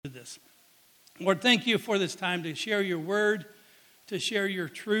this. Lord, thank you for this time to share your word, to share your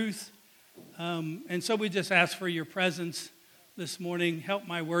truth. And so we just ask for your presence this morning. Help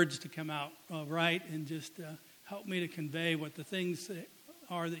my words to come out right, and just help me to convey what the things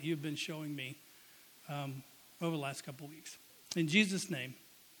are that you've been showing me over the last couple of weeks. In Jesus' name,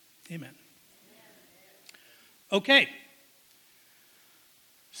 amen. Okay.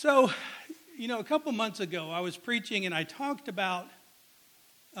 So, a couple months ago, I was preaching and I talked about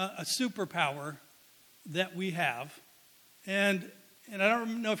a superpower that we have. And I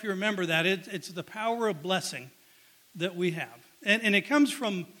don't know if you remember that. It's the power of blessing that we have. And it comes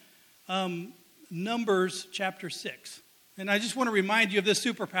from Numbers chapter 6. And I just want to remind you of this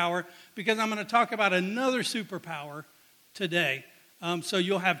superpower because I'm going to talk about another superpower today. So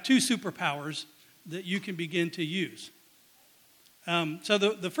you'll have two superpowers that you can begin to use. So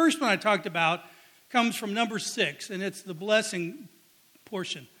the first one I talked about comes from Numbers 6, and it's the blessing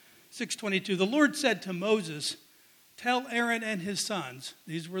portion. 6:22. The Lord said to Moses, "Tell Aaron and his sons,"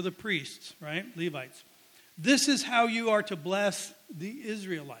 these were the priests, right? Levites. "This is how you are to bless the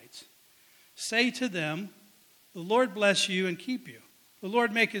Israelites. Say to them, the Lord bless you and keep you. The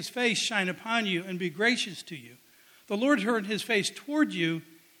Lord make his face shine upon you and be gracious to you. The Lord turn his face toward you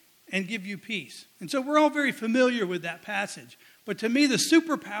and give you peace." And so we're all very familiar with that passage. But to me, the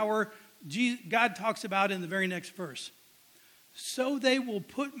superpower God talks about in the very next verse. "So they will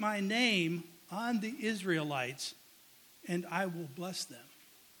put my name on the Israelites, and I will bless them."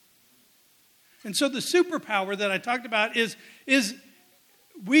 And so the superpower that I talked about is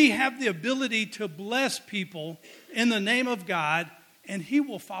we have the ability to bless people in the name of God, and he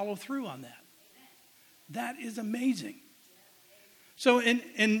will follow through on that. That is amazing. So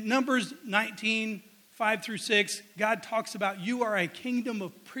in Numbers 19, 5 through 6, God talks about you are a kingdom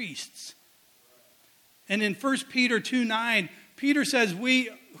of priests. And in 1 Peter 2:9, Peter says we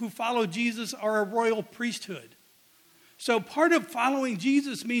who follow Jesus are a royal priesthood. So part of following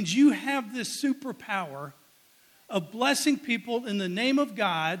Jesus means you have this superpower of blessing people in the name of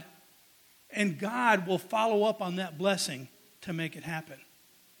God, and God will follow up on that blessing to make it happen.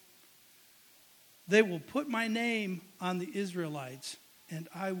 They will put my name on the Israelites, and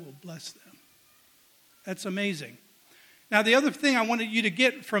I will bless them. That's amazing. Now, the other thing I wanted you to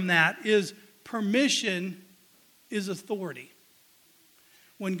get from that is permission is authority.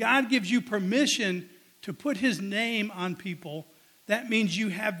 When God gives you permission to put his name on people, that means you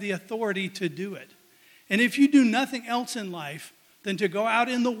have the authority to do it. And if you do nothing else in life than to go out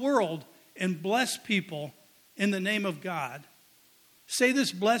in the world and bless people in the name of God, say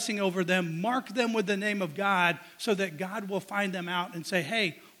this blessing over them, mark them with the name of God so that God will find them out and say,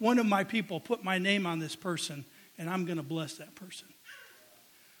 hey, one of my people put my name on this person and I'm going to bless that person.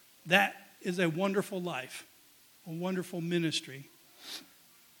 That is a wonderful life, a wonderful ministry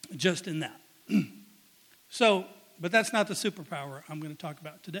just in that. But that's not the superpower I'm going to talk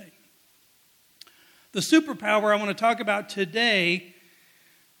about today. The superpower I want to talk about today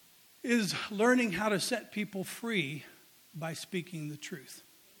is learning how to set people free by speaking the truth.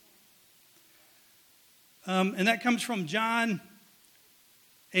 And that comes from John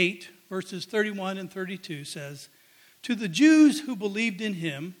 8, verses 31 and 32 says, "To the Jews who believed in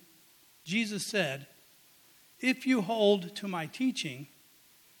him, Jesus said, 'If you hold to my teaching,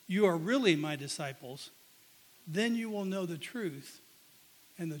 you are really my disciples. Then you will know the truth,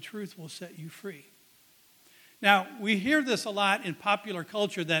 and the truth will set you free.'" Now, we hear this a lot in popular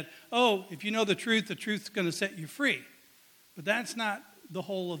culture that, if you know the truth's going to set you free. But that's not the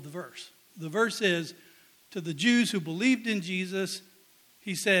whole of the verse. The verse is, to the Jews who believed in Jesus,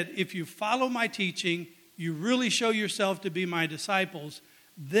 he said, if you follow my teaching, you really show yourself to be my disciples,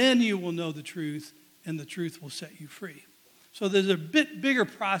 then you will know the truth, and the truth will set you free. So there's a bit bigger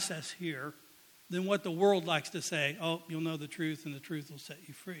process here than what the world likes to say, you'll know the truth, and the truth will set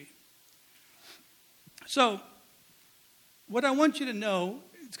you free. So, what I want you to know,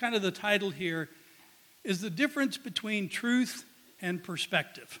 it's kind of the title here, is the difference between truth and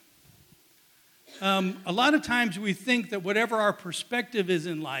perspective. A lot of times we think that whatever our perspective is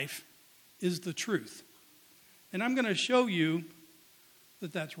in life is the truth. And I'm going to show you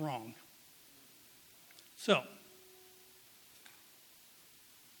that that's wrong. So,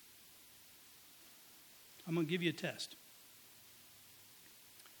 I'm going to give you a test.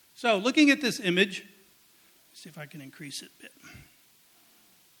 So, looking at this image, see if I can increase it a bit.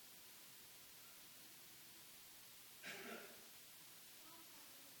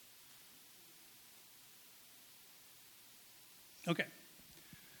 Okay.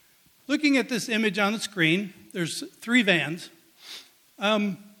 Looking at this image on the screen, there's 3 vans.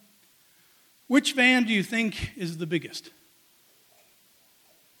 Which van do you think is the biggest?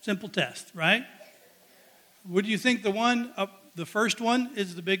 Simple test, right? Would you think the first one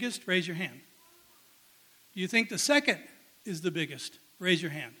is the biggest? Raise your hand. Do you think the second is the biggest? Raise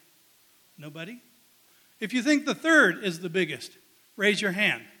your hand. Nobody? If you think the third is the biggest, raise your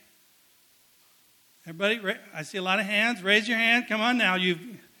hand. Everybody, I see a lot of hands. Raise your hand. Come on now.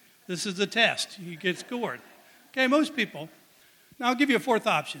 This is a test. You get scored. Okay, most people. Now I'll give you a fourth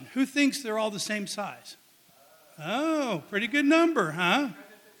option. Who thinks they're all the same size? Oh, pretty good number, huh?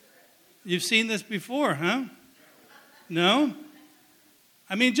 You've seen this before, huh? No?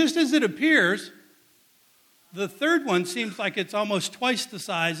 I mean, just as it appears, the third one seems like it's almost twice the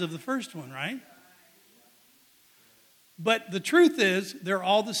size of the first one, right? But the truth is, they're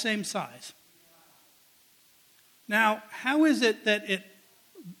all the same size. Now, how is it that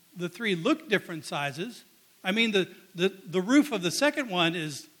the three look different sizes? I mean, the roof of the second one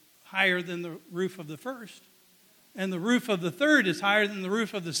is higher than the roof of the first. And the roof of the third is higher than the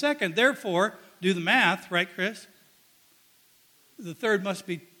roof of the second. Therefore, do the math, right, Chris? The third must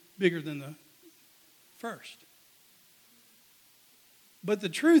be bigger than the first. But the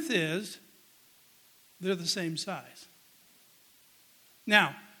truth is, they're the same size.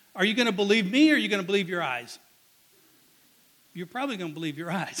 Now, are you going to believe me or are you going to believe your eyes? You're probably going to believe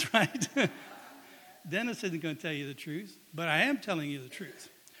your eyes, right? Dennis isn't going to tell you the truth, but I am telling you the truth.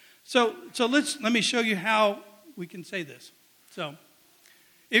 So let me show you how we can say this. So,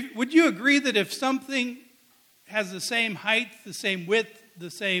 would you agree that if something has the same height, the same width,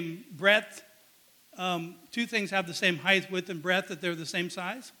 the same breadth, two things have the same height, width, and breadth, that they're the same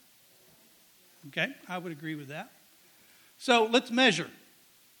size? Okay, I would agree with that. So let's measure.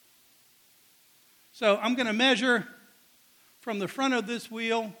 So I'm going to measure from the front of this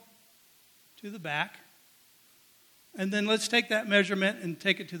wheel to the back. And then let's take that measurement and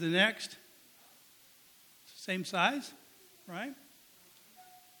take it to the next. Same size, right?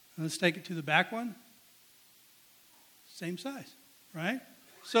 And let's take it to the back one. Same size, right?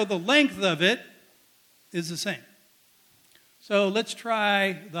 So the length of it is the same. So let's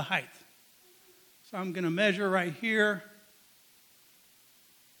try the height. So I'm going to measure right here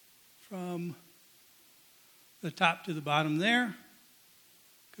from the top to the bottom there.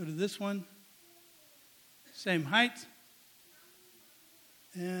 Go to this one. Same height.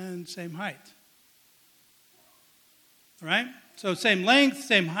 And same height. All right? So same length,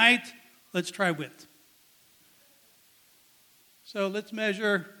 same height. Let's try width. So let's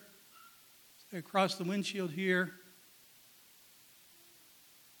measure across the windshield here.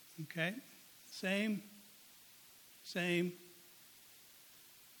 Okay. Same.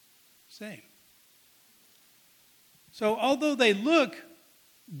 So although they look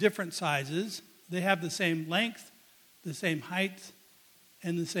different sizes, they have the same length, the same height,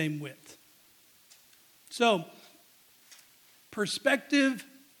 and the same width. So perspective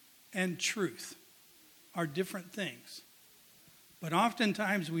and truth are different things. But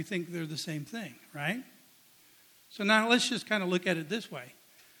oftentimes we think they're the same thing, right? So now let's just kind of look at it this way.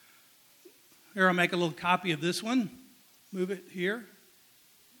 Here, I'll make a little copy of this one. Move it here.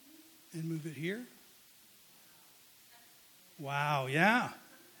 And move it here. Wow, yeah.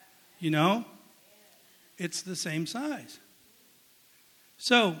 You know, it's the same size.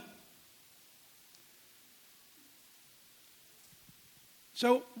 So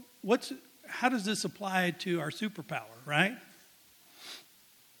how does this apply to our superpower, right?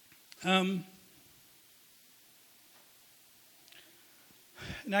 And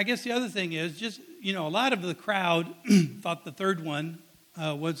I guess the other thing is just, a lot of the crowd thought the third one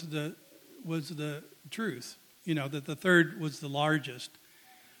was the truth, that the third was the largest.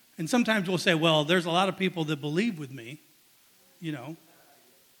 And sometimes we'll say, well, there's a lot of people that believe with me,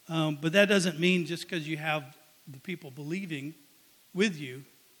 but that doesn't mean just because you have the people believing with you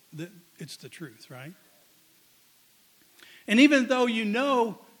that it's the truth, right? And even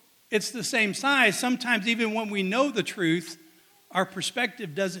though it's the same size, sometimes even when we know the truth, our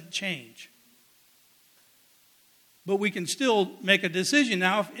perspective doesn't change. But we can still make a decision.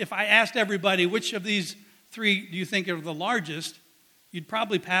 Now, if I asked everybody which of these three do you think are the largest, you'd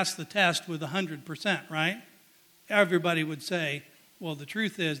probably pass the test with 100%, right? Everybody would say, well, the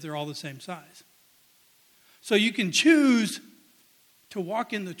truth is they're all the same size. So you can choose to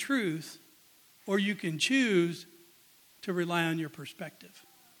walk in the truth, or you can choose to rely on your perspective.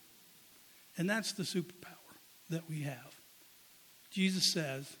 And that's the superpower that we have. Jesus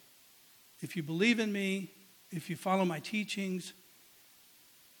says, if you believe in me, if you follow my teachings,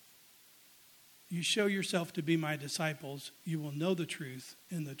 you show yourself to be my disciples, you will know the truth,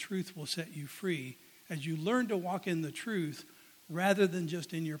 and the truth will set you free as you learn to walk in the truth rather than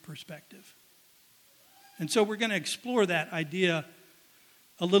just in your perspective. And so we're going to explore that idea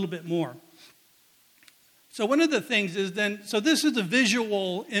a little bit more. So one of the things is so this is a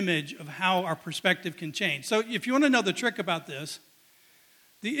visual image of how our perspective can change. So if you want to know the trick about this,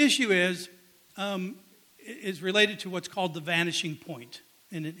 the issue is related to what's called the vanishing point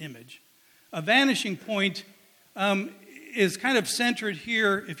in an image. A vanishing point is kind of centered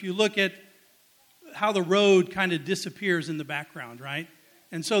here if you look at how the road kind of disappears in the background, right?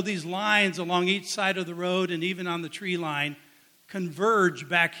 And so these lines along each side of the road and even on the tree line converge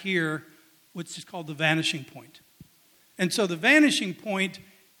back here, which is called the vanishing point. And so the vanishing point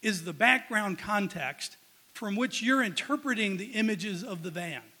is the background context from which you're interpreting the images of the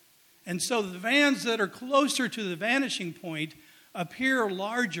van. And so the vans that are closer to the vanishing point appear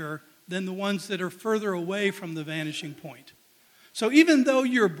larger than the ones that are further away from the vanishing point. So even though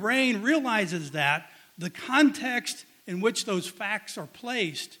your brain realizes that, the context in which those facts are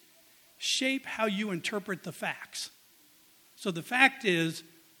placed shape how you interpret the facts. So the fact is,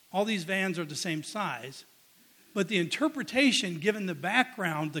 all these vans are the same size, but the interpretation, given the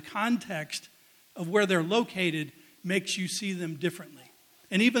background, the context of where they're located, makes you see them differently.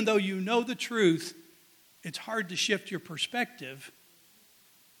 And even though you know the truth, it's hard to shift your perspective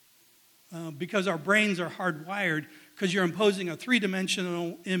because our brains are hardwired because you're imposing a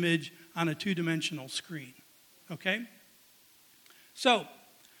three-dimensional image on a two-dimensional screen. Okay? So,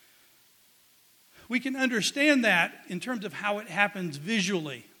 we can understand that in terms of how it happens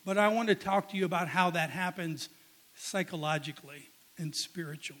visually, but I want to talk to you about how that happens psychologically and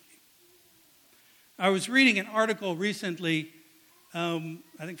spiritually. I was reading an article recently, I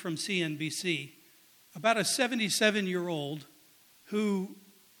think from CNBC, about a 77-year-old who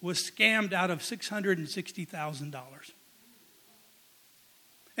was scammed out of $660,000.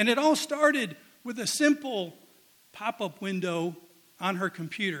 And it all started with a simple pop-up window on her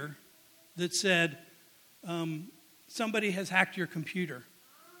computer that said, somebody has hacked your computer.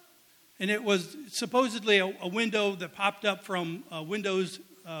 And it was supposedly a window that popped up from Windows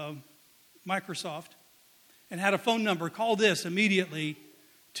Microsoft and had a phone number. Call this immediately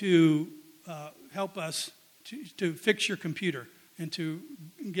to help us to fix your computer and to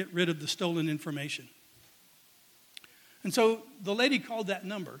get rid of the stolen information. And so the lady called that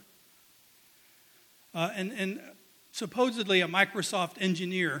number. And supposedly a Microsoft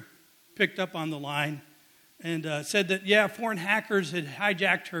engineer picked up on the line and said that, foreign hackers had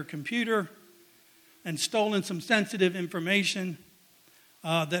hijacked her computer and stolen some sensitive information,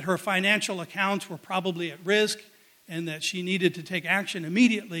 that her financial accounts were probably at risk, and that she needed to take action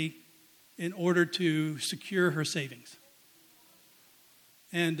immediately in order to secure her savings.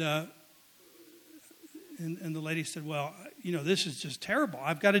 And the lady said, well, this is just terrible.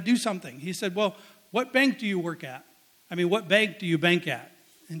 I've got to do something. He said, well, what bank do you work at? What bank do you bank at?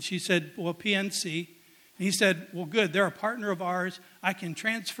 And she said, well, PNC. And he said, well, good, they're a partner of ours. I can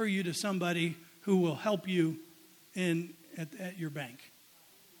transfer you to somebody who will help you at your bank.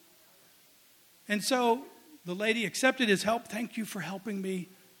 And so the lady accepted his help. Thank you for helping me.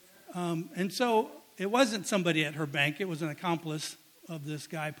 And so it wasn't somebody at her bank. It was an accomplice of this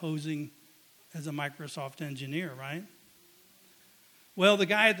guy posing as a Microsoft engineer, right? Well, the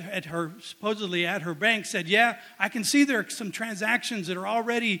guy supposedly at her bank said, I can see there are some transactions that are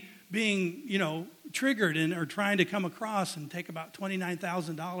already being, triggered and are trying to come across and take about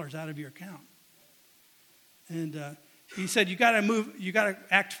 $29,000 out of your account. And he said, you got to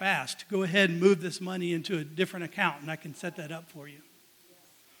act fast. Go ahead and move this money into a different account, and I can set that up for you.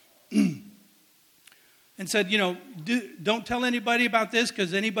 And said, don't tell anybody about this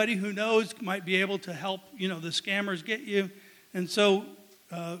because anybody who knows might be able to help, the scammers get you. And so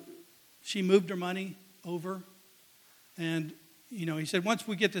she moved her money over. And, he said, once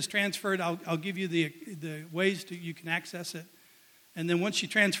we get this transferred, I'll give you the ways you can access it. And then once she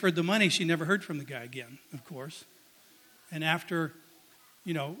transferred the money, she never heard from the guy again, of course. And after,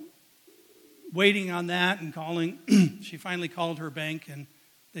 waiting on that and calling, she finally called her bank and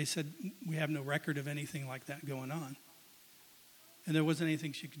they said, we have no record of anything like that going on. And there wasn't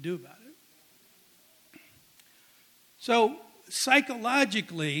anything she could do about it. So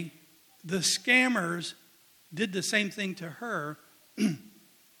psychologically, the scammers did the same thing to her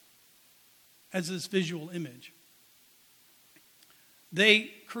as this visual image.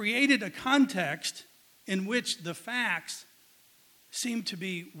 They created a context in which the facts seemed to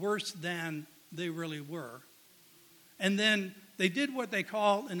be worse than they really were. And then they did what they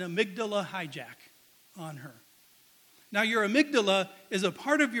call an amygdala hijack on her. Now, your amygdala is a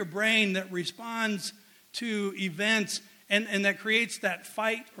part of your brain that responds to events and that creates that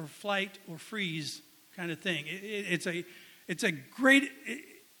fight or flight or freeze kind of thing. It's a great,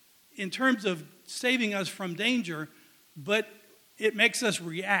 in terms of saving us from danger, but it makes us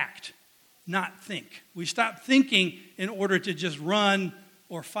react, not think. We stop thinking in order to just run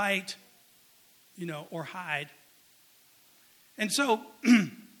or fight, or hide. And so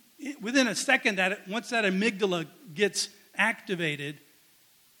within a second, once that amygdala gets activated,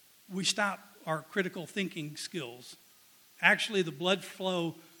 we stop our critical thinking skills. Actually, the blood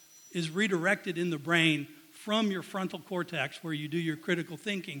flow is redirected in the brain from your frontal cortex, where you do your critical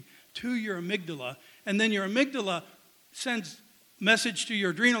thinking, to your amygdala. And then your amygdala sends message to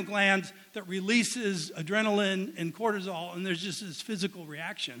your adrenal glands that releases adrenaline and cortisol, and there's just this physical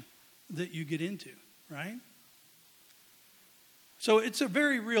reaction that you get into, right? So it's a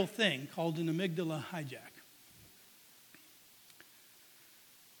very real thing called an amygdala hijack.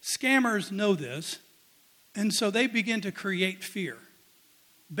 Scammers know this, and so they begin to create fear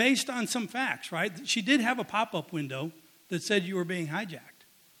based on some facts, right? She did have a pop-up window that said you were being hijacked.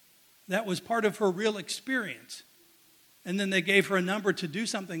 That was part of her real experience. And then they gave her a number to do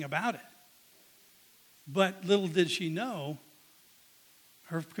something about it. But little did she know,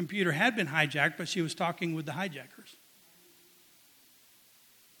 her computer had been hijacked, but she was talking with the hijackers.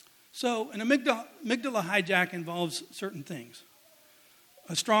 So an amygdala hijack involves certain things.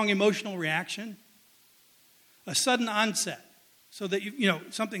 A strong emotional reaction, a sudden onset, so that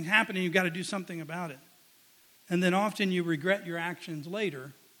something's happening, you've got to do something about it. And then often you regret your actions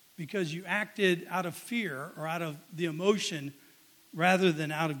later because you acted out of fear or out of the emotion rather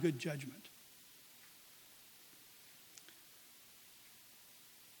than out of good judgment.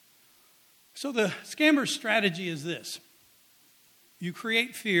 So the scammer's strategy is this. You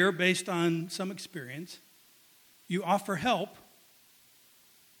create fear based on some experience. You offer help.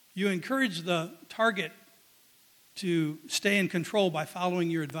 You encourage the target to stay in control by following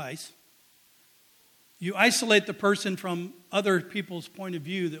your advice. You isolate the person from other people's point of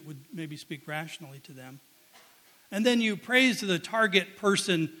view that would maybe speak rationally to them. And then you praise the target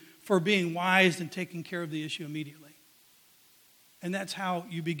person for being wise and taking care of the issue immediately. And that's how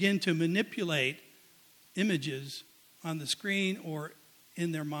you begin to manipulate images on the screen or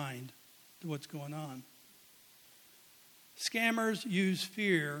in their mind to what's going on. Scammers use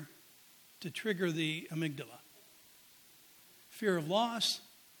fear to trigger the amygdala. Fear of loss,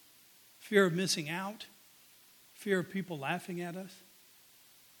 fear of missing out, fear of people laughing at us.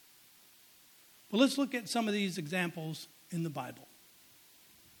 Well, let's look at some of these examples in the Bible.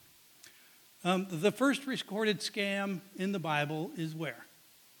 The first recorded scam in the Bible is where?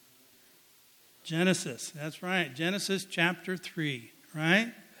 Genesis. That's right. Genesis chapter 3,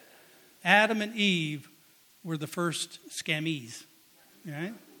 right? Adam and Eve were the first scammies,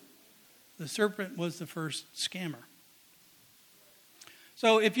 right? The serpent was the first scammer.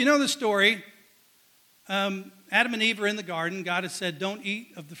 So if you know the story, Adam and Eve are in the garden. God has said, don't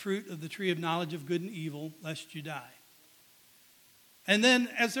eat of the fruit of the tree of knowledge of good and evil, lest you die. And then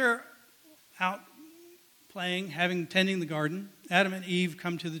as they're out playing, tending the garden, Adam and Eve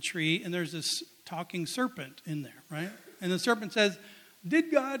come to the tree, and there's this talking serpent in there, right? And the serpent says,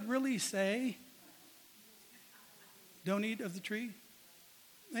 did God really say, don't eat of the tree?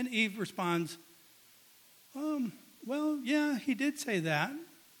 And Eve responds, well, yeah, he did say that.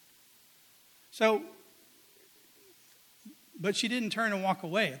 So, but she didn't turn and walk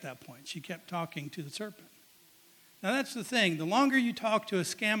away at that point. She kept talking to the serpent. Now that's the thing. The longer you talk to a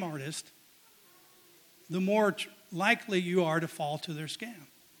scam artist, the more likely you are to fall to their scam.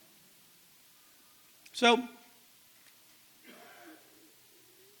 So,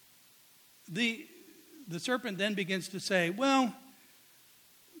 the serpent then begins to say, well,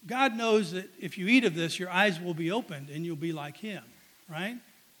 God knows that if you eat of this, your eyes will be opened and you'll be like him, right?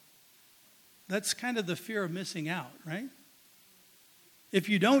 That's kind of the fear of missing out, right? If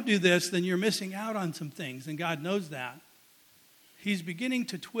you don't do this, then you're missing out on some things, and God knows that. He's beginning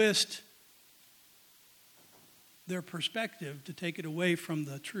to twist their perspective to take it away from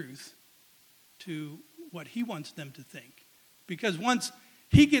the truth to what he wants them to think. Because once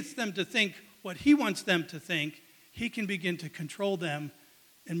he gets them to think what he wants them to think, he can begin to control them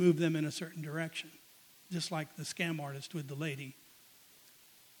and move them in a certain direction. Just like the scam artist with the lady.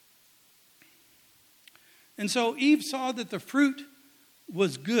 And so Eve saw that the fruit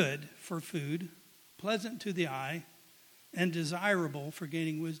was good for food, pleasant to the eye, and desirable for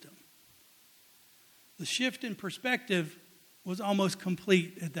gaining wisdom. The shift in perspective was almost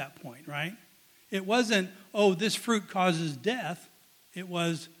complete at that point, right? It wasn't, oh, this fruit causes death. It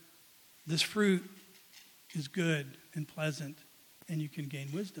was, this fruit is good and pleasant, and you can gain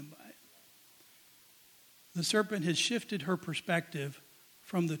wisdom by it. The serpent has shifted her perspective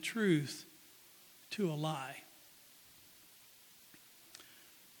from the truth to a lie.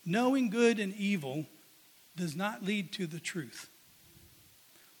 Knowing good and evil does not lead to the truth.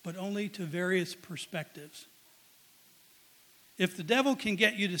 but only to various perspectives. If the devil can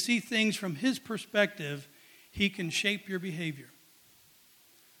get you to see things from his perspective, he can shape your behavior.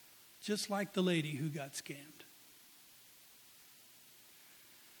 Just like the lady who got scammed.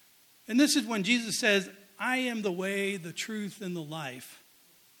 And this is when Jesus says, I am the way, the truth, and the life.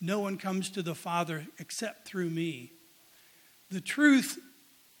 No one comes to the Father except through me. The truth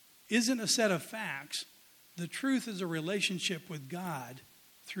isn't a set of facts. The truth is a relationship with God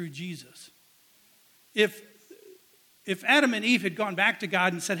through Jesus. If Adam and Eve had gone back to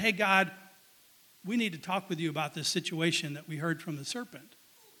God and said, hey, God, we need to talk with you about this situation that we heard from the serpent,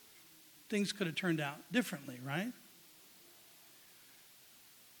 things could have turned out differently, right?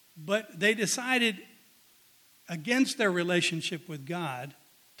 But they decided against their relationship with God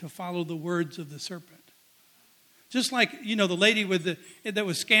to follow the words of the serpent. Just like, the lady that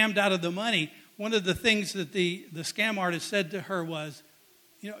was scammed out of the money, one of the things that the scam artist said to her was,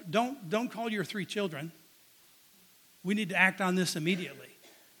 don't call your 3 children. We need to act on this immediately.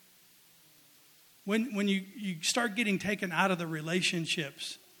 When you start getting taken out of the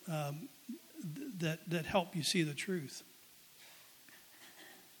relationships that help you see the truth.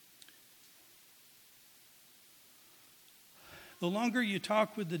 The longer you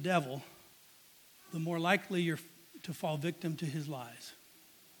talk with the devil, the more likely you're to fall victim to his lies.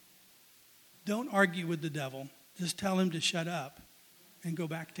 Don't argue with the devil. Just tell him to shut up and go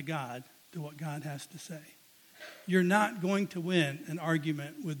back to God, to what God has to say. You're not going to win an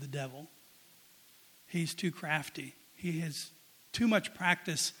argument with the devil. He's too crafty. He has too much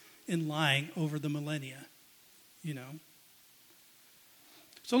practice in lying over the millennia,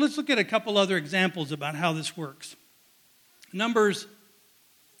 So let's look at a couple other examples about how this works. Numbers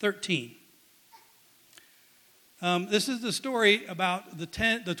 13. This is the story about the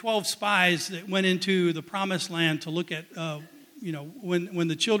 12 spies that went into the promised land to look at, when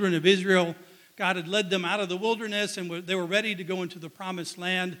the children of Israel, God had led them out of the wilderness and they were ready to go into the promised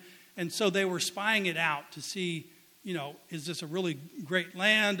land. And so they were spying it out to see, is this a really great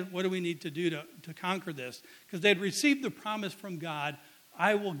land? What do we need to do to conquer this? Because they'd received the promise from God,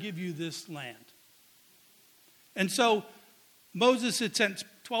 I will give you this land. And so Moses had sent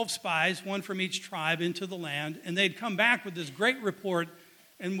 12 spies, one from each tribe, into the land, and they'd come back with this great report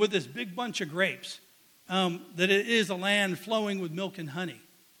and with this big bunch of grapes, that it is a land flowing with milk and honey.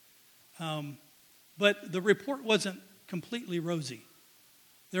 But the report wasn't completely rosy.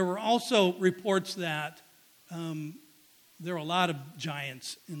 There were also reports that there were a lot of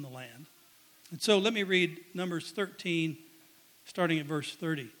giants in the land. And so let me read Numbers 13, starting at verse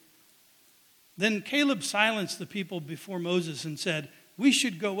 30. Then Caleb silenced the people before Moses and said, we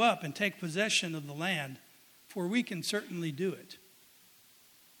should go up and take possession of the land, for we can certainly do it.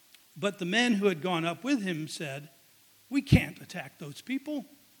 But the men who had gone up with him said, we can't attack those people.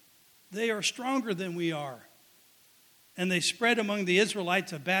 They are stronger than we are. And they spread among the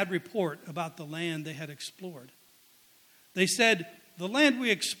Israelites a bad report about the land they had explored. They said, the land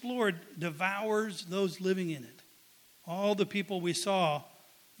we explored devours those living in it. All the people we saw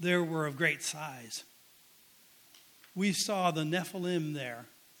there were of great size. We saw the Nephilim there.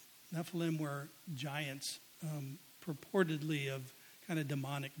 Nephilim were giants, purportedly of kind of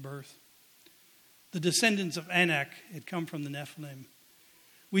demonic birth. The descendants of Anak had come from the Nephilim.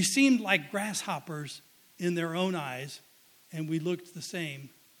 We seemed like grasshoppers in their own eyes, and we looked the same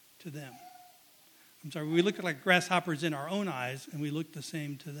to them. We looked like grasshoppers in our own eyes, and we looked the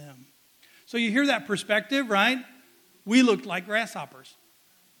same to them. So you hear that perspective, right? We looked like grasshoppers.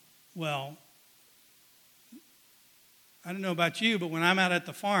 Well, I don't know about you, but when I'm out at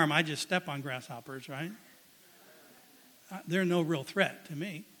the farm, I just step on grasshoppers, right? They're no real threat to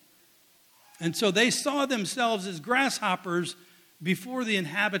me. And so they saw themselves as grasshoppers before the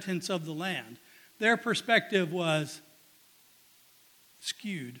inhabitants of the land. Their perspective was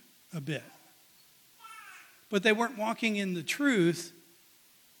skewed a bit. But they weren't walking in the truth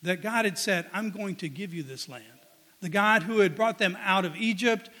that God had said, I'm going to give you this land. The God who had brought them out of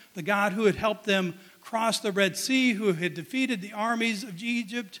Egypt, the God who had helped them cross the Red Sea, who had defeated the armies of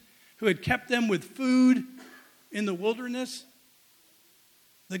Egypt, who had kept them with food in the wilderness.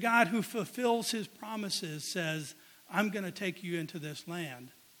 The God who fulfills his promises says, I'm going to take you into this land.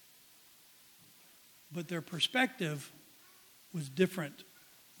 But their perspective was different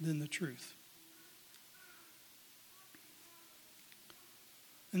than the truth.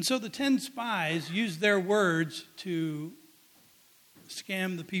 And so the 10 spies used their words to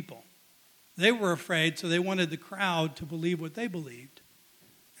scam the people. They were afraid, so they wanted the crowd to believe what they believed.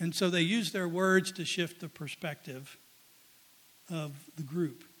 And so they used their words to shift the perspective of the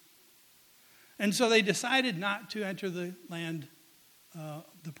group. And so they decided not to enter the land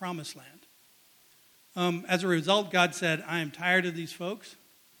the promised land. As a result, God said, I am tired of these folks.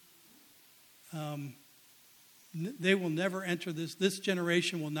 They will never enter this. This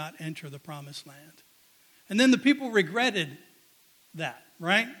generation will not enter the promised land. And then the people regretted that,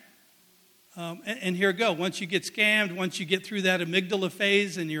 right? And here we go. Once you get scammed, once you get through that amygdala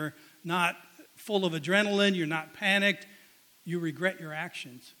phase and you're not full of adrenaline, you're not panicked, you regret your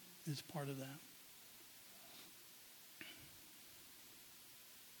actions as part of that.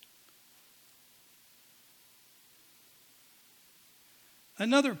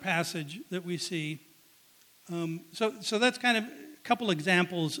 Another passage that we see, so that's kind of a couple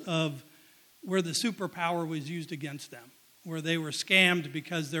examples of where the superpower was used against them, where they were scammed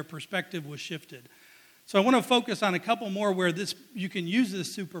because their perspective was shifted. So I want to focus on a couple more where you can use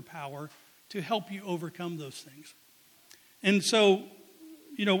this superpower to help you overcome those things. And so,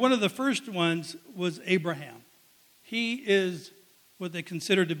 one of the first ones was Abraham. He is what they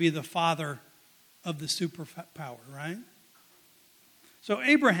consider to be the father of the superpower, right? So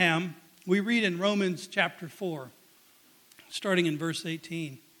Abraham, we read in Romans chapter 4, starting in verse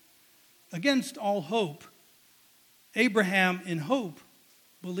 18. Against all hope, Abraham in hope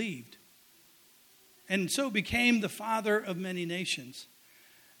believed, and so became the father of many nations.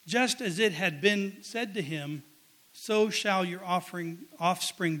 Just as it had been said to him, so shall your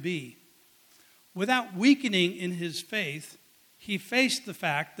offspring be. Without weakening in his faith, he faced the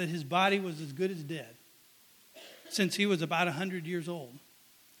fact that his body was as good as dead, since he was about 100 years old,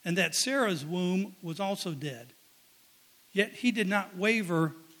 and that Sarah's womb was also dead. Yet he did not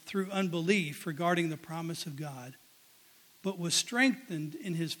waver through unbelief regarding the promise of God, but was strengthened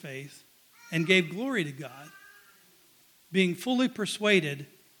in his faith and gave glory to God, being fully persuaded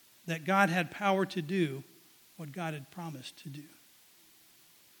that God had power to do what God had promised to do.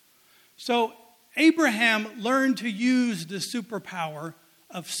 So Abraham learned to use the superpower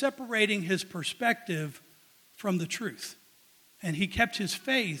of separating his perspective from the truth. And he kept his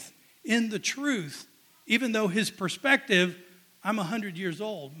faith in the truth, even though his perspective, I'm 100 years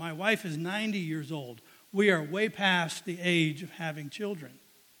old. My wife is 90 years old. We are way past the age of having children.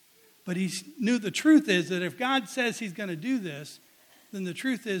 But he knew the truth is that if God says he's going to do this, then the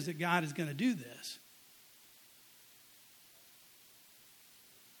truth is that God is going to do this.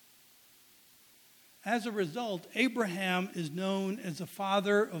 As a result, Abraham is known as the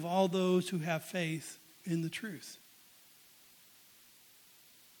father of all those who have faith in the truth.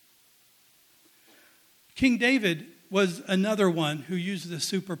 King David was another one who used the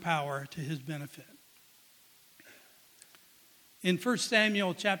superpower to his benefit. In 1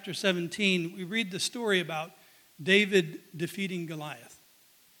 Samuel chapter 17, we read the story about David defeating Goliath.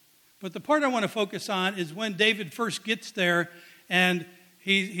 But the part I want to focus on is when David first gets there and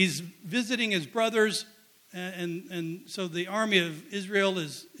he's visiting his brothers, and so the army of Israel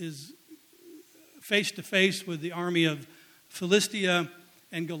is face to face with the army of Philistia,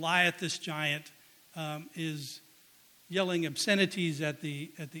 and Goliath, this giant, is yelling obscenities at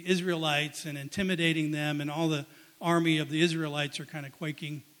the Israelites and intimidating them, and all the army of the Israelites are kind of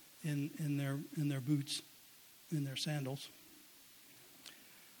quaking in their boots, in their sandals.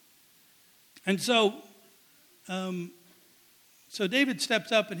 And so David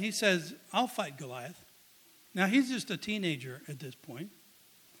steps up and he says, I'll fight Goliath. Now he's just a teenager at this point.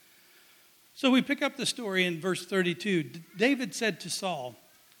 So we pick up the story in verse 32. David said to Saul,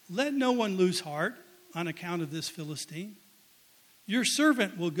 let no one lose heart on account of this Philistine. Your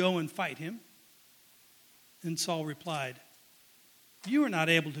servant will go and fight him. And Saul replied, you are not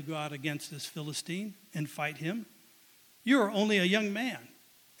able to go out against this Philistine and fight him. You are only a young man,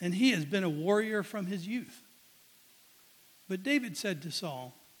 and he has been a warrior from his youth. But David said to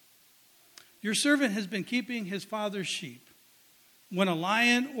Saul, your servant has been keeping his father's sheep. When a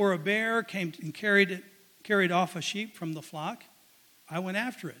lion or a bear came and carried off a sheep from the flock, I went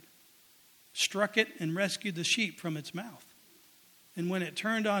after it, struck it, and rescued the sheep from its mouth. And when it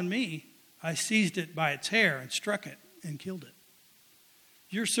turned on me, I seized it by its hair and struck it and killed it.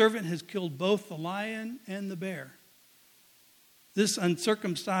 Your servant has killed both the lion and the bear. This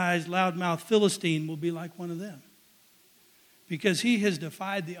uncircumcised, loudmouthed Philistine will be like one of them, because he has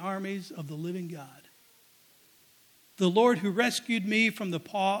defied the armies of the living God. The Lord who rescued me from the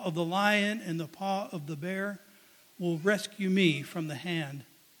paw of the lion and the paw of the bear will rescue me from the hand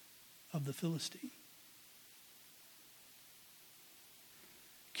of the Philistine.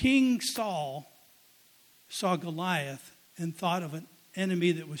 King Saul saw Goliath and thought of an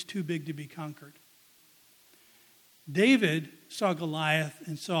enemy that was too big to be conquered. David saw Goliath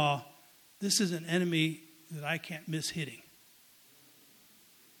and saw, this is an enemy that I can't miss hitting.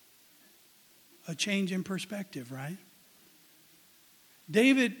 A change in perspective, right?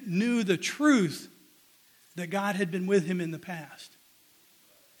 David knew the truth that God had been with him in the past.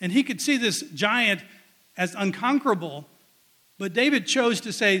 And he could see this giant as unconquerable, but David chose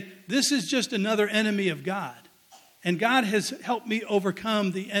to say, this is just another enemy of God. And God has helped me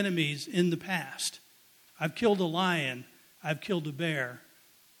overcome the enemies in the past. I've killed a lion. I've killed a bear.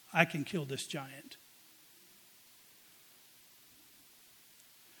 I can kill this giant.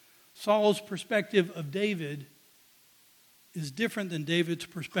 Saul's perspective of David is different than David's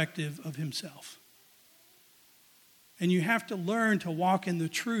perspective of himself. And you have to learn to walk in the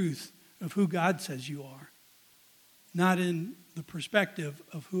truth of who God says you are, not in the perspective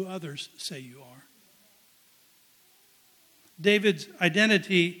of who others say you are. David's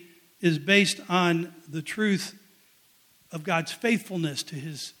identity is based on the truth of God's faithfulness to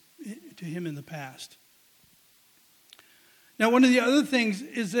him in the past. Now, one of the other things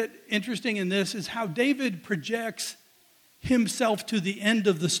is that interesting in this is how David projects himself to the end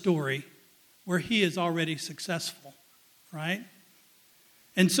of the story where he is already successful, right?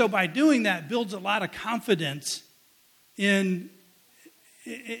 And so by doing that, builds a lot of confidence in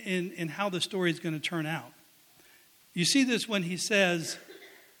how the story is going to turn out. You see this when he says,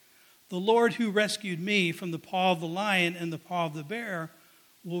 the Lord who rescued me from the paw of the lion and the paw of the bear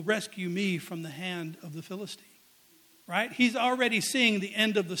will rescue me from the hand of the Philistine. Right? He's already seeing the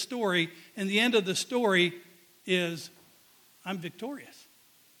end of the story, and the end of the story is, I'm victorious.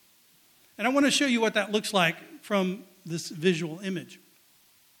 And I want to show you what that looks like from this visual image.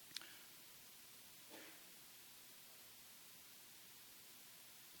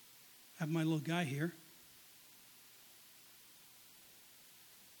 I have my little guy here.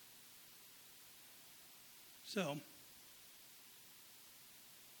 So,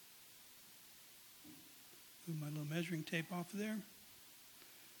 move my little measuring tape off of there.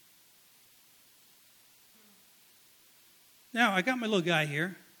 Now, I got my little guy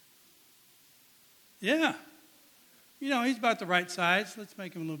here. Yeah. You know, he's about the right size. Let's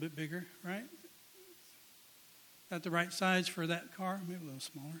make him a little bit bigger, right? About the right size for that car, maybe a little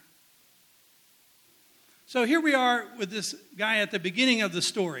smaller. So here we are with this guy at the beginning of the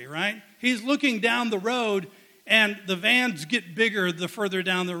story, right? He's looking down the road, and the vans get bigger the further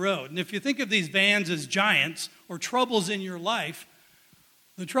down the road. And if you think of these vans as giants or troubles in your life,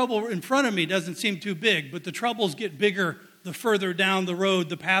 the trouble in front of me doesn't seem too big, but the troubles get bigger the further down the road,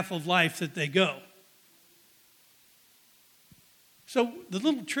 the path of life that they go. So the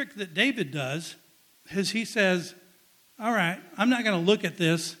little trick that David does is he says, all right, I'm not going to look at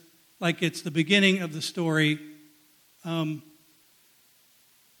this like it's the beginning of the story. Let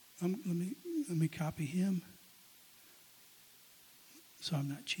me copy him so I'm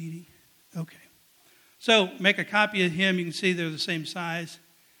not cheating. Okay. So make a copy of him. You can see they're the same size.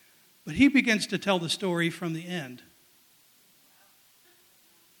 But he begins to tell the story from the end.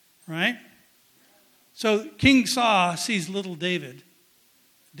 Right? So King Saul sees little David.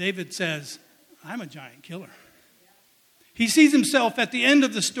 David says, I'm a giant killer. He sees himself at the end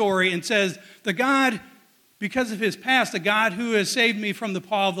of the story and says, the God, because of his past, the God who has saved me from the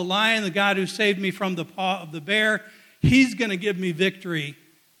paw of the lion, the God who saved me from the paw of the bear, he's going to give me victory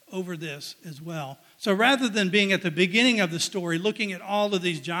over this as well. So rather than being at the beginning of the story, looking at all of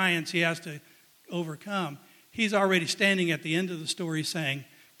these giants he has to overcome, he's already standing at the end of the story saying,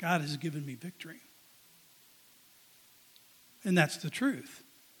 God has given me victory. And that's the truth.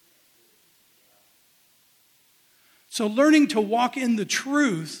 So learning to walk in the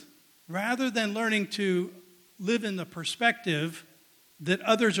truth rather than learning to live in the perspective that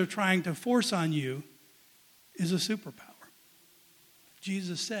others are trying to force on you is a superpower.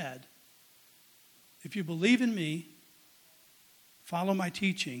 Jesus said, if you believe in me, follow my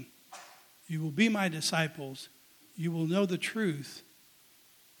teaching, you will be my disciples, you will know the truth,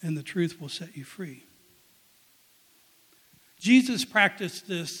 and the truth will set you free. Jesus practiced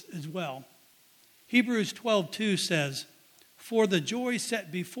this as well. Hebrews 12:2 says, for the joy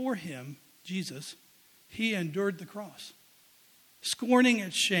set before him, Jesus, he endured the cross, scorning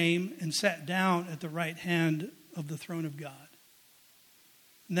its shame, and sat down at the right hand of the throne of God.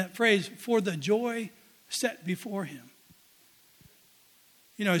 And that phrase, for the joy set before him.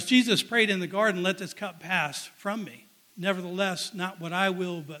 You know, as Jesus prayed in the garden, let this cup pass from me. Nevertheless, not what I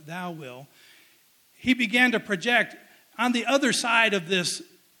will, but thou will. He began to project on the other side of this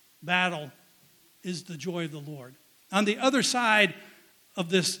battle is the joy of the Lord. On the other side of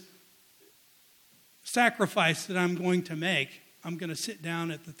this sacrifice that I'm going to make, I'm going to sit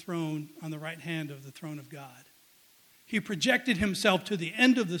down at the throne on the right hand of the throne of God. He projected himself to the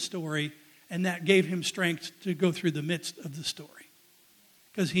end of the story, and that gave him strength to go through the midst of the story.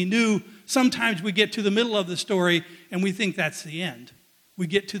 Because he knew sometimes we get to the middle of the story and we think that's the end. we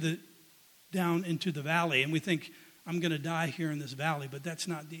get down into the valley and we think, I'm going to die here in this valley, but that's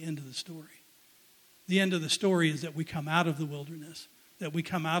not the end of the story. The end of the story is that we come out of the wilderness, that we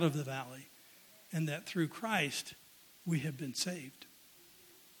come out of the valley, and that through Christ we have been saved.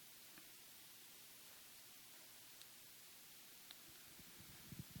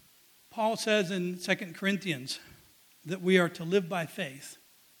 Paul says in 2 Corinthians that we are to live by faith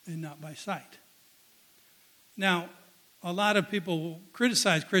and not by sight. Now, a lot of people will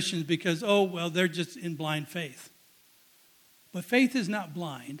criticize Christians because, they're just in blind faith. But faith is not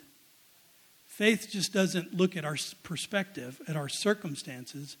blind. Faith just doesn't look at our perspective, at our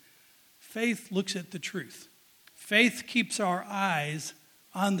circumstances. Faith looks at the truth. Faith keeps our eyes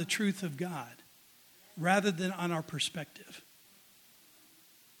on the truth of God rather than on our perspective.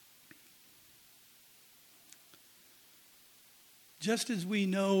 Just as we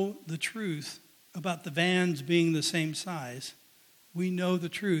know the truth about the vans being the same size, we know the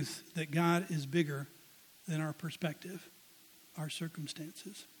truth that God is bigger than our perspective, our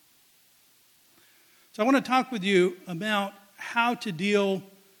circumstances. So I want to talk with you about how to deal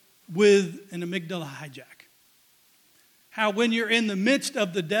with an amygdala hijack. How when you're in the midst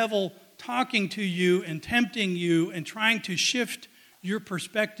of the devil talking to you and tempting you and trying to shift your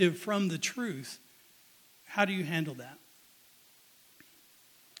perspective from the truth, how do you handle that?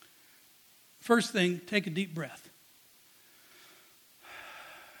 First thing, take a deep breath.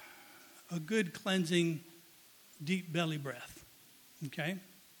 A good cleansing, deep belly breath. Okay?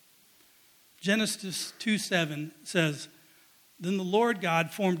 Genesis 2:7 says, Then the Lord God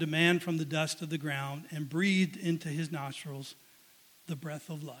formed a man from the dust of the ground and breathed into his nostrils the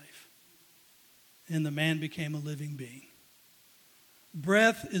breath of life. And the man became a living being.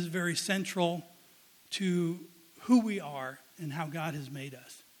 Breath is very central to who we are and how God has made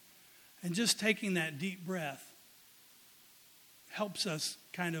us. And just taking that deep breath helps us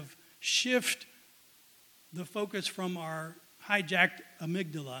kind of shift the focus from our hijacked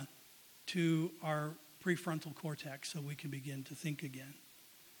amygdala to our prefrontal cortex so we can begin to think again.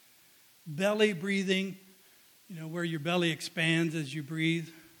 Belly breathing, where your belly expands as you breathe,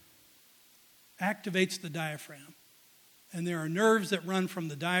 activates the diaphragm. And there are nerves that run from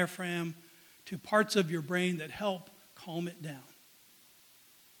the diaphragm to parts of your brain that help calm it down.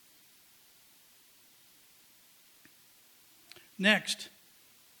 Next,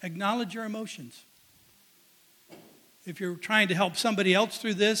 acknowledge your emotions. If you're trying to help somebody else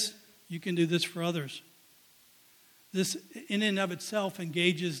through this, you can do this for others. This, in and of itself,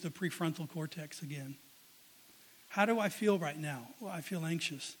 engages the prefrontal cortex again. How do I feel right now? Well, I feel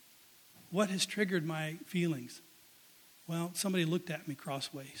anxious. What has triggered my feelings? Well, somebody looked at me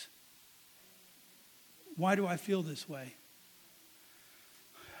crossways. Why do I feel this way?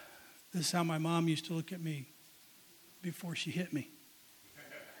 This is how my mom used to look at me before she hit me.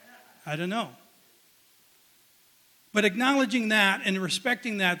 I don't know. But acknowledging that and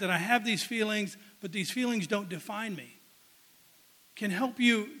respecting that I have these feelings, but these feelings don't define me, can help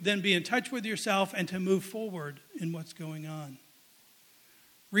you then be in touch with yourself and to move forward in what's going on.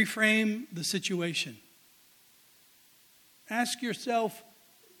 Reframe the situation. Ask yourself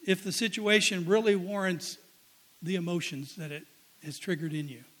if the situation really warrants the emotions that it has triggered in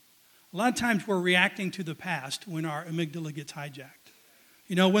you. A lot of times we're reacting to the past when our amygdala gets hijacked.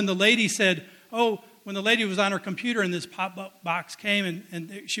 When the lady said, when the lady was on her computer and this pop-up box came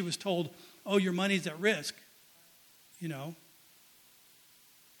and she was told, your money's at risk, it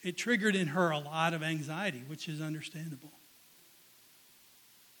triggered in her a lot of anxiety, which is understandable.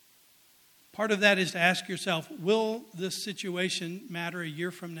 Part of that is to ask yourself, will this situation matter a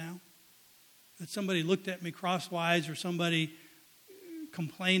year from now? That somebody looked at me crosswise or somebody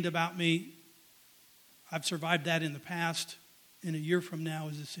complained about me. I've survived that in the past. In a year from now,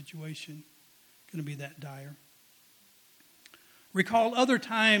 is the situation going to be that dire? Recall other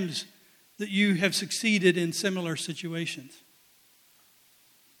times that you have succeeded in similar situations.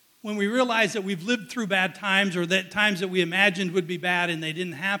 When we realize that we've lived through bad times or that times that we imagined would be bad and they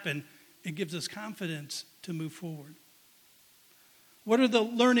didn't happen, it gives us confidence to move forward. What are the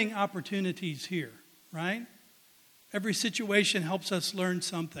learning opportunities here, right? Every situation helps us learn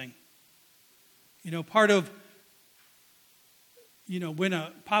something. Part of, when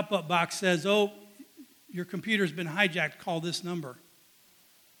a pop-up box says, your computer's been hijacked, call this number.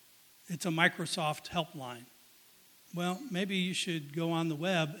 It's a Microsoft helpline. Well, maybe you should go on the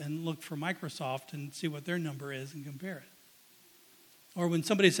web and look for Microsoft and see what their number is and compare it. Or when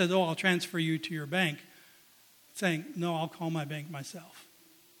somebody says, I'll transfer you to your bank, saying, no, I'll call my bank myself.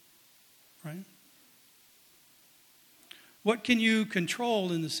 Right? What can you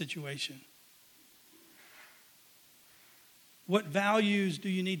control in the situation? What values do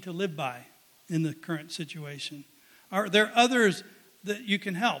you need to live by in the current situation? Are there others that you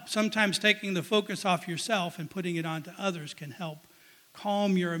can help? Sometimes taking the focus off yourself and putting it onto others can help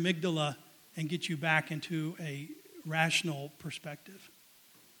calm your amygdala and get you back into a rational perspective.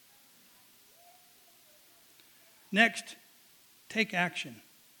 Next, take action.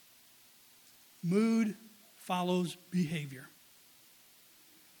 Mood follows behavior.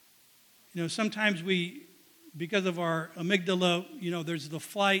 Sometimes because of our amygdala, there's the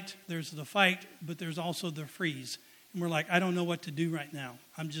flight, there's the fight, but there's also the freeze. And we're like, I don't know what to do right now.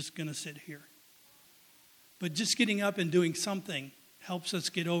 I'm just going to sit here. But just getting up and doing something helps us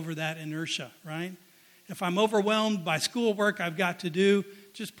get over that inertia, right? If I'm overwhelmed by schoolwork I've got to do,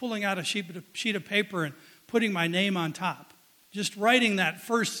 just pulling out a sheet of paper and putting my name on top. Just writing that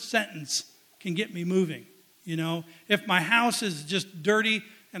first sentence can get me moving, If my house is just dirty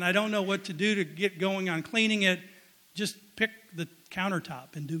and I don't know what to do to get going on cleaning it, just pick the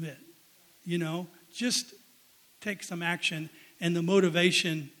countertop and do it, Just take some action and the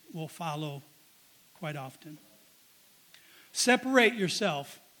motivation will follow quite often. Separate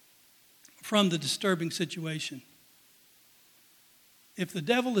yourself from the disturbing situation. If the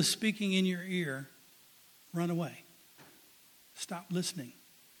devil is speaking in your ear, run away. Stop listening.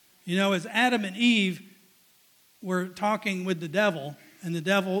 As Adam and Eve were talking with the devil, and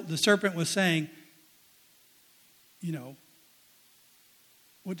the serpent was saying,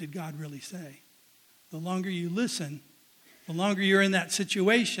 what did God really say? The longer you listen, the longer you're in that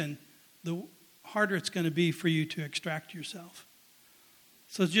situation, the harder it's going to be for you to extract yourself.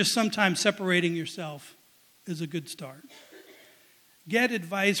 So just sometimes separating yourself is a good start. Get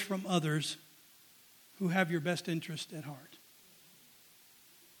advice from others who have your best interest at heart.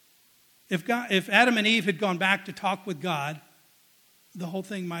 If Adam and Eve had gone back to talk with God, the whole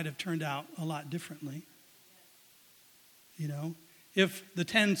thing might have turned out a lot differently. If the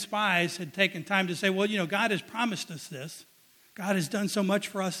 10 spies had taken time to say, well, God has promised us this. God has done so much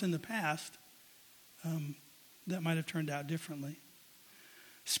for us in the past. That might have turned out differently.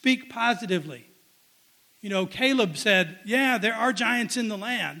 Speak positively. Caleb said, yeah, there are giants in the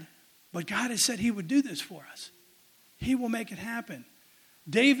land, but God has said he would do this for us. He will make it happen.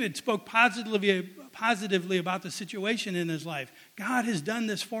 David spoke positively about the situation in his life. God has done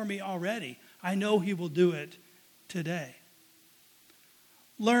this for me already. I know he will do it today.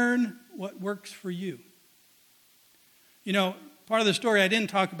 Learn what works for you. Part of the story I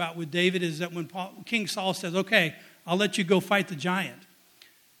didn't talk about with David is that when King Saul says, okay, I'll let you go fight the giant.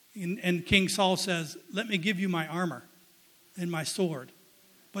 And King Saul says, let me give you my armor and my sword.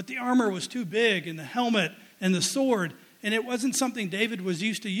 But the armor was too big, and the helmet and the sword, and it wasn't something David was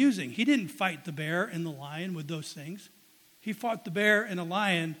used to using. He didn't fight the bear and the lion with those things. He fought the bear and a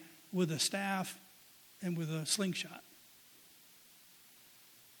lion with a staff and with a slingshot.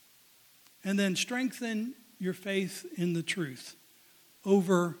 And then strengthen your faith in the truth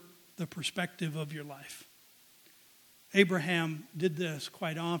over the perspective of your life. Abraham did this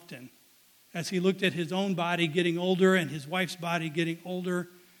quite often. As he looked at his own body getting older and his wife's body getting older,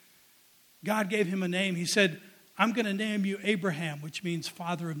 God gave him a name. He said, I'm going to name you Abraham, which means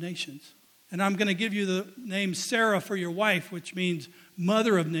father of nations. And I'm going to give you the name Sarah for your wife, which means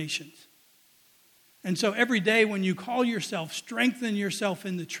mother of nations. And so every day when you call yourself, strengthen yourself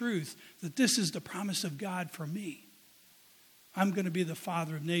in the truth that this is the promise of God for me. I'm going to be the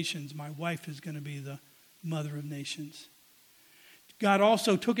father of nations. My wife is going to be the mother of nations. God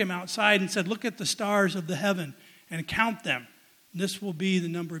also took him outside and said, look at the stars of the heaven and count them. This will be the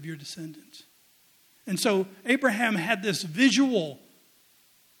number of your descendants. And so Abraham had this visual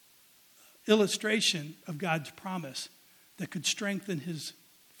illustration of God's promise that could strengthen his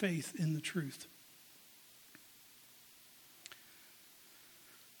faith in the truth.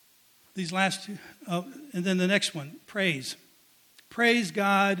 These last two, and then the next one, praise. Praise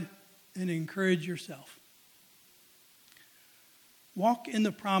God and encourage yourself. Walk in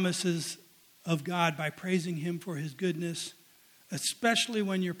the promises of God by praising him for his goodness, especially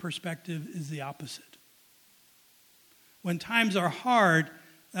when your perspective is the opposite. When times are hard,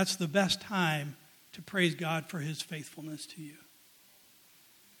 that's the best time to praise God for his faithfulness to you.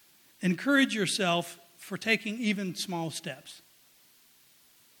 Encourage yourself for taking even small steps.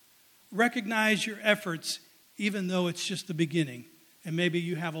 Recognize your efforts even though it's just the beginning and maybe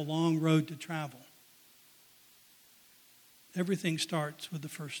you have a long road to travel. Everything starts with the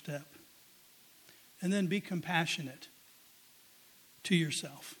first step. And then be compassionate to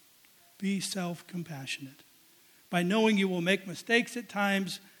yourself. Be self-compassionate. By knowing you will make mistakes at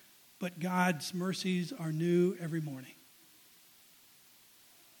times, but God's mercies are new every morning.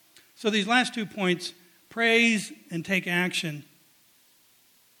 So these last 2 points, praise and take action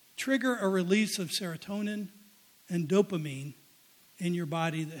trigger a release of serotonin and dopamine in your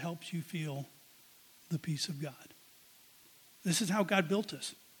body that helps you feel the peace of God. This is how God built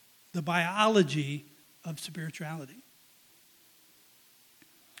us, the biology of spirituality.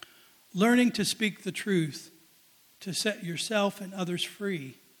 Learning to speak the truth to set yourself and others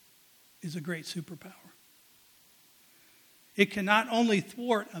free is a great superpower. It can not only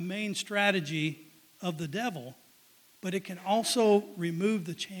thwart a main strategy of the devil, but it can also remove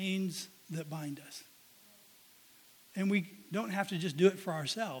the chains that bind us. And we don't have to just do it for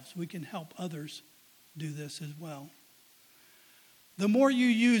ourselves. We can help others do this as well. The more you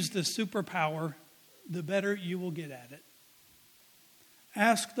use the superpower, the better you will get at it.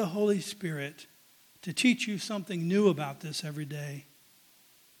 Ask the Holy Spirit to teach you something new about this every day.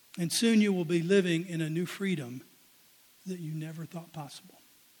 And soon you will be living in a new freedom that you never thought possible.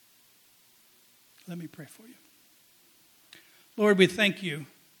 Let me pray for you. Lord, we thank you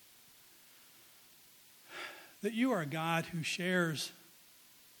that you are a God who shares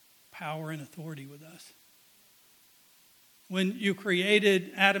power and authority with us. When you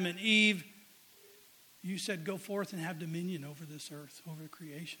created Adam and Eve, you said, go forth and have dominion over this earth, over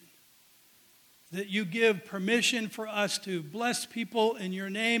creation. That you give permission for us to bless people in your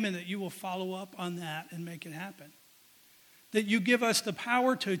name and that you will follow up on that and make it happen. That you give us the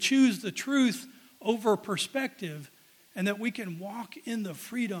power to choose the truth over perspective and that we can walk in the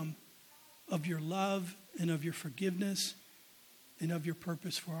freedom of your love and of your forgiveness and of your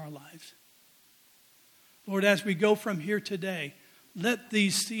purpose for our lives. Lord, as we go from here today, let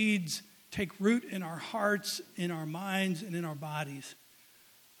these seeds take root in our hearts, in our minds, and in our bodies,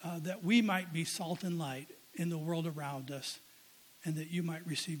 that we might be salt and light in the world around us, and that you might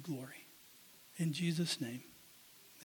receive glory. In Jesus' name.